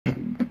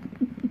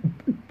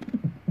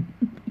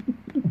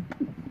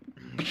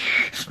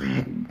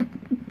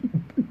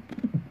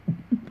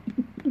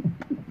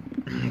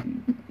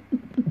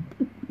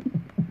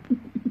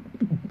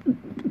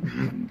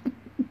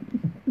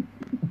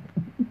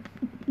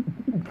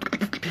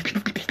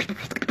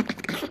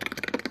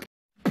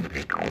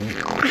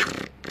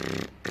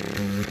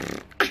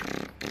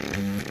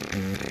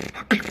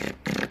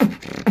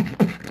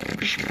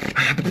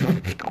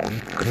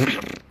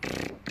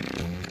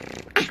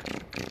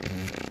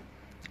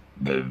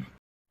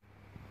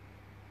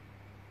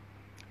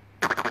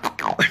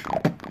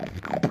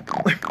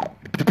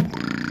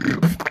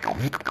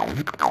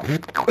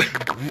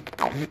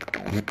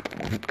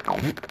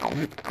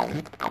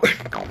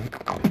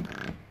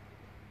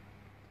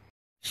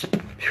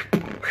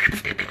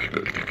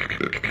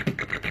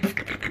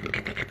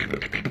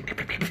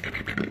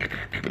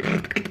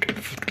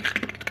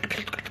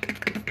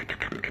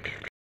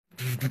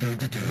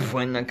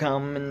When I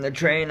come in the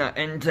train, I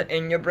enter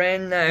in your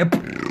brain now.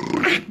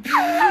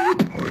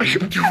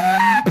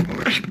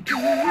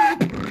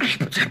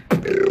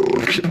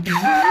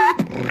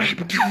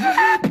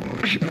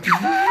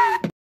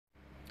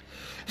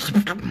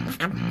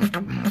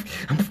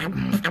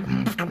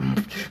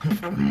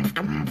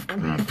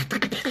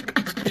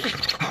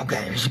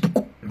 Okay.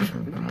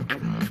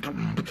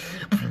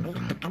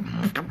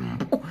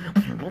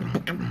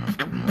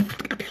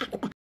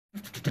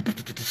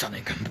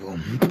 Sonic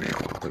boom.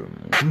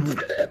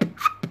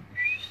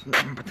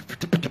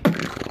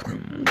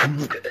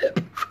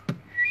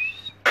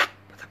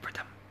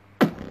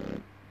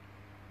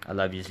 I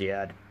love you,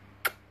 Ziad.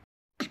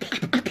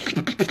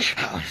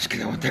 Oh, let's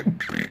get on with it.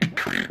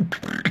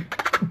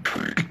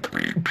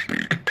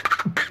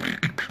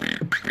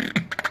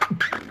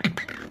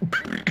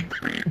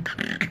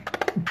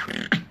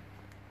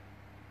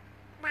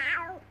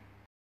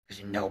 Cause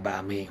you know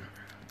about me.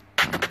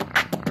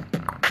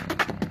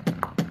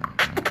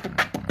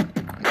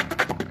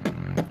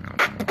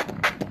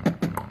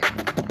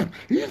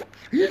 Yeah.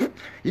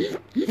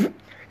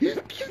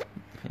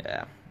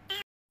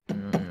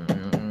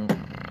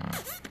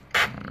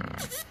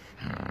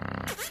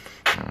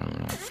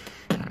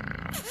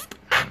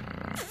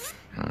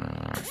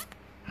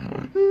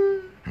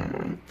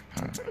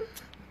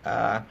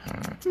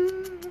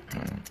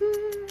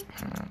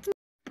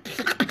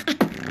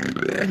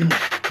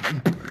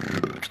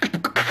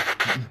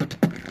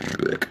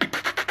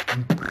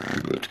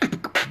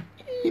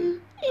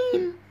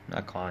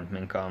 I can't,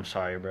 Minka, I'm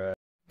sorry, bro.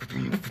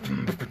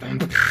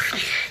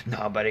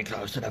 Nobody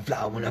close to the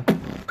flow when I...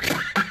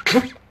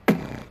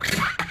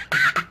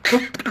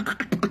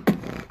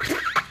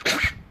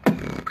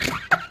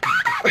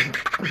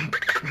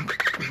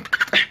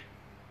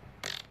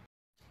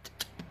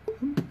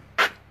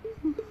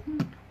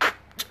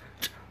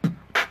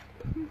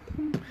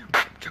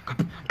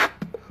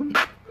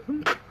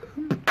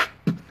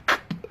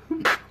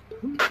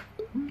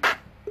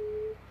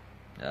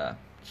 Yeah,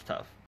 it's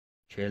tough.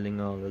 Chilling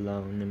all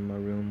alone in my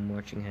room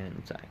watching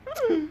hentai.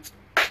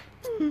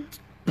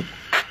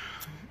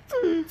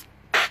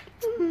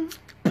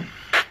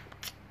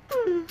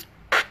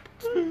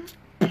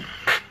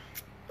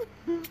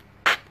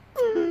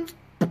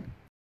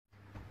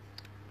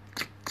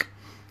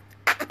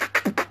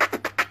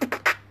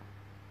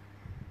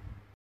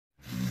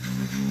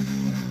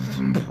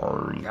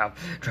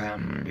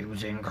 Tram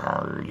using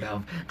car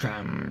love,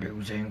 tram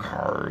using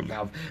car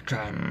love,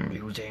 tram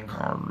using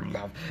car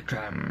love,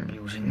 tram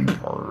using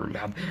car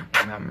love,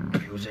 tram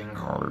using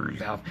car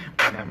love,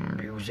 tram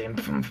using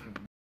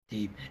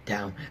deep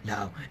down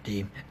low,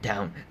 deep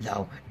down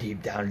low,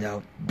 deep down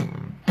low,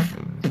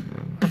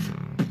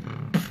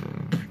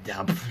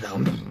 down low,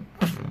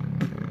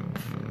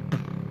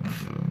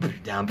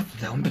 down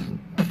low.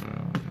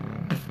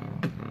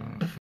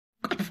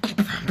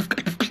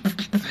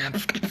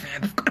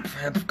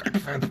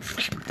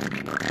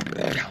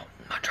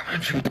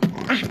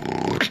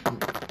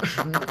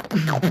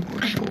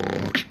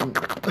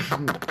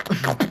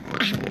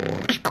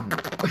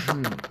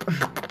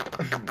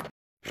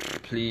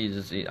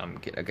 Please, I'm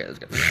kidding. Okay, let's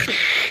go.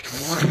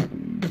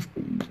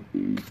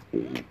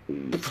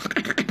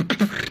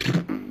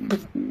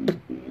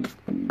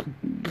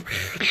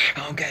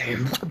 Okay.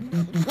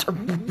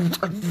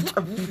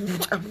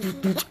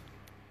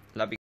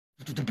 Love you.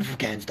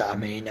 Can't stop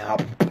me now.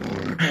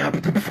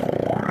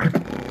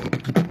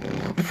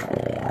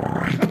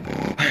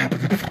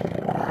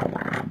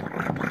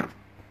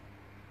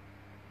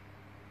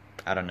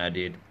 I don't know,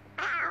 dude.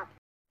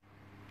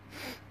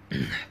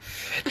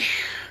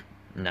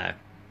 No.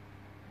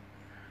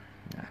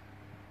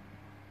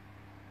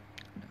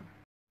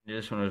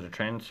 This one was a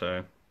trend,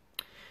 so.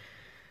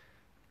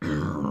 I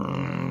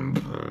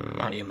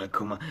am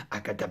Akuma, I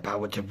got the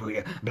power to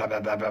breathe, blah blah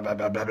blah blah blah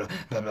blah blah blah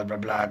blah blah blah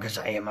blah, cause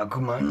I am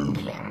Akuma.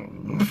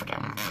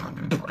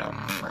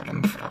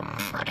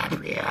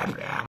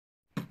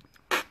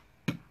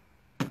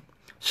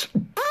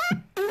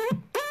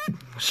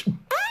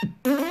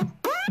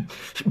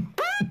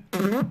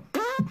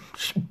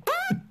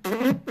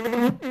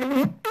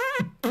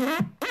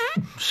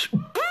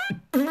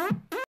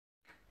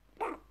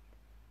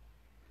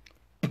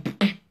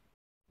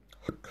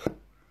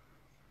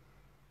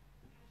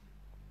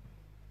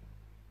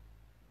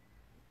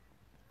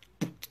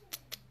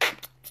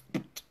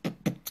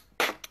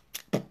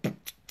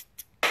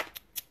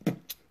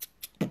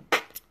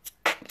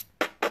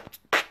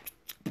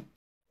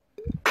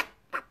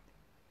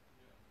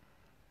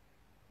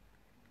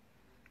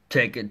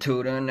 Take it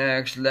to the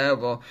next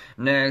level,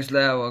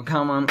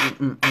 come on.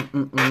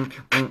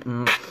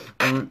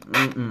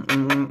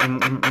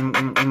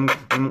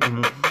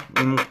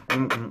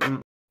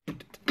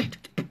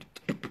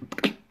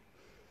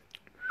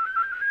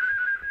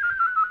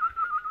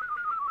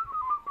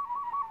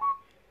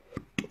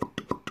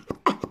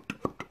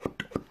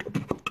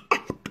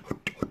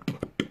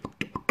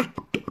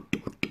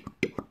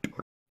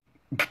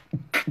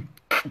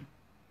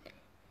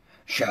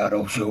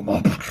 Shadow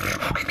Zuma.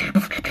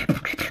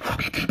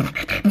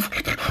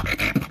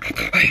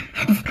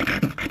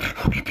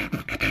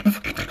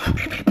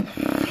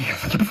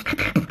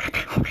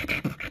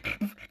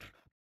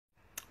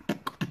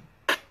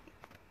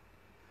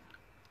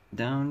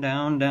 Down,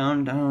 down,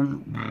 down,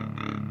 down.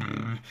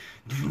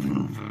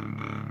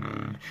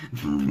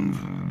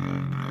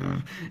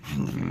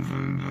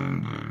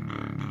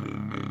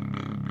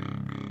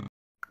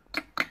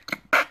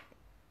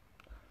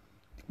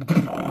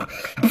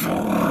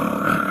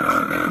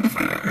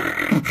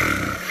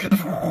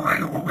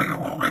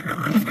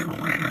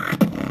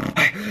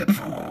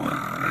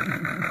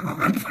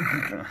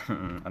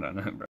 I don't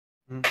know, bro.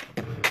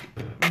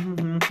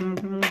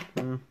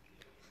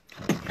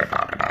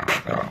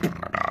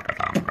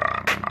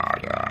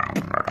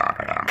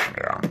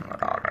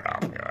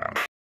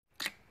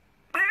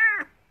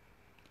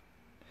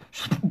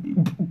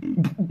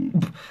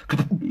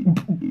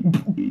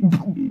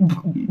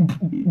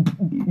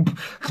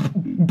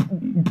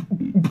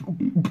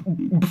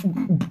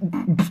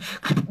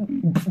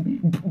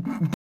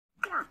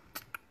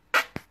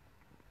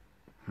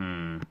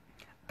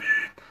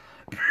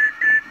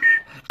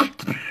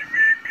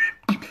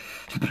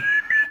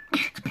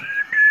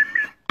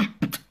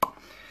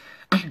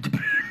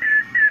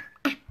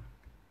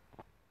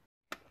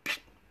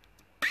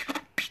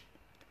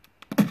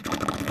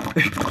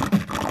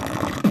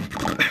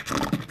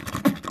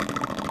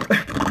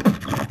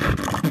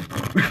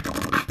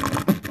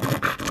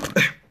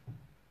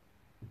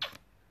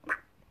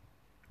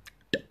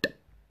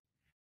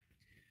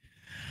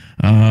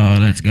 Oh,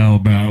 let's go,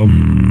 bro.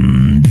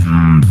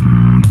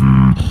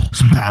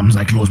 Sometimes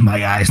I close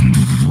my eyes.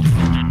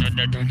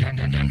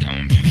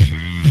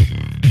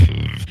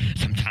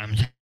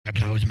 Sometimes I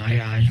close my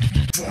eyes.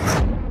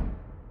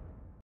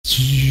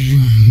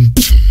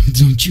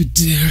 Don't you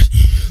dare.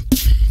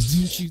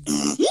 Don't you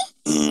dare.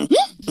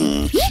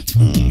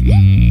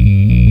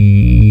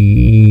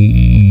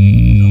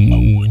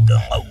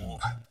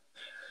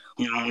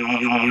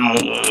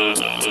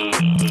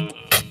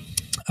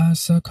 I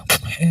suck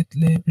head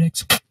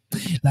lyrics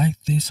like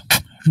this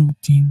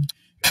routine.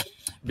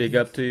 Big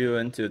up to you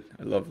and to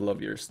I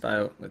love your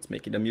style. Let's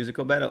make it a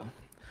musical battle.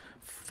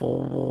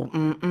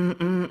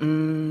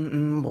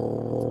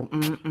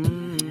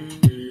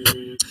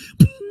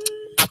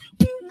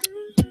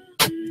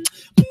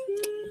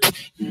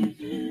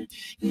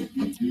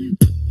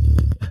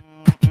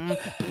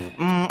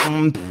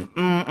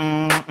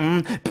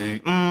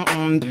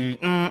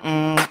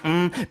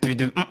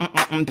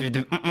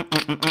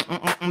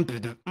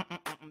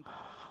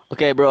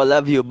 Okay, bro, I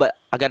love you, but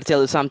I gotta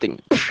tell you something.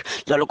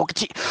 Lolo ko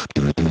kecil.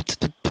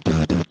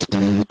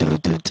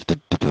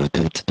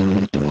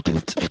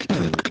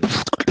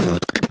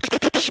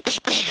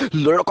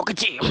 Lolo ko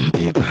kecil.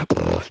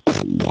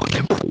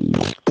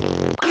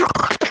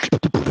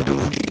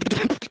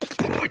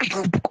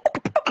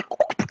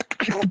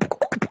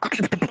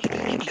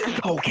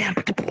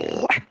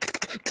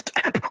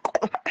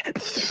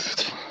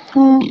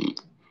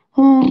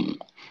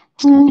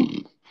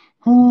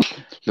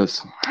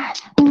 Los.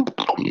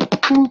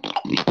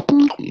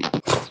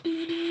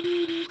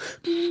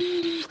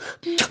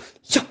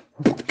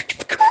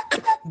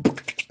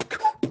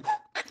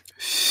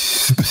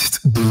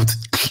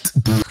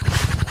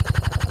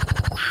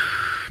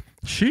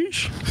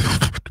 Sheesh.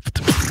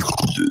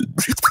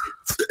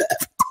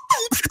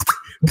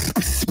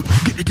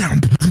 Get it down.